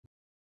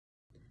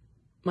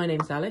My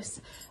name's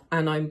Alice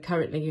and I'm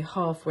currently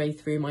halfway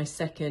through my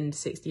second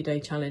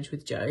 60-day challenge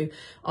with Joe.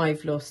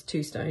 I've lost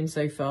 2 stone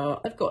so far.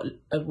 I've got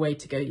a way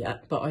to go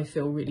yet, but I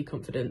feel really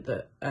confident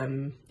that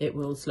it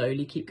will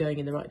slowly keep going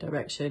in the right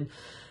direction.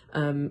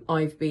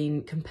 I've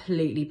been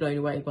completely blown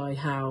away by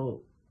how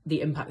the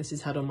impact this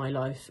has had on my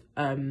life.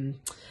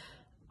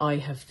 I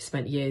have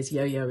spent years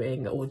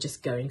yo-yoing or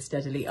just going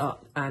steadily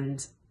up,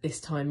 and this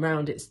time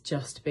round it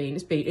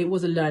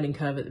was a learning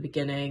curve at the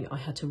beginning. I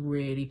had to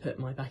really put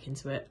my back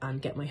into it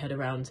and get my head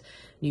around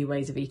new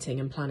ways of eating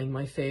and planning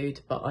my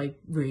food, but I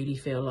really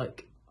feel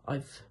like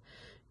I'm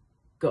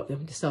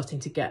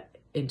starting to get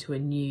into a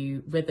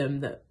new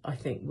rhythm that I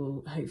think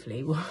will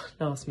hopefully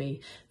last me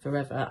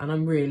forever, and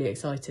I'm really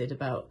excited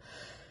about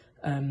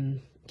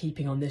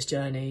keeping on this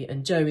journey.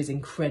 And Joe is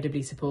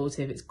incredibly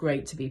supportive. It's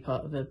great to be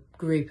part of a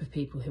group of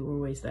people who are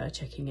always there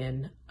checking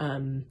in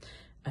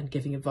and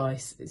giving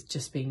advice. It's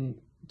just been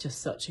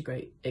such a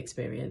great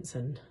experience,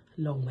 and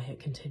long may it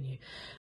continue.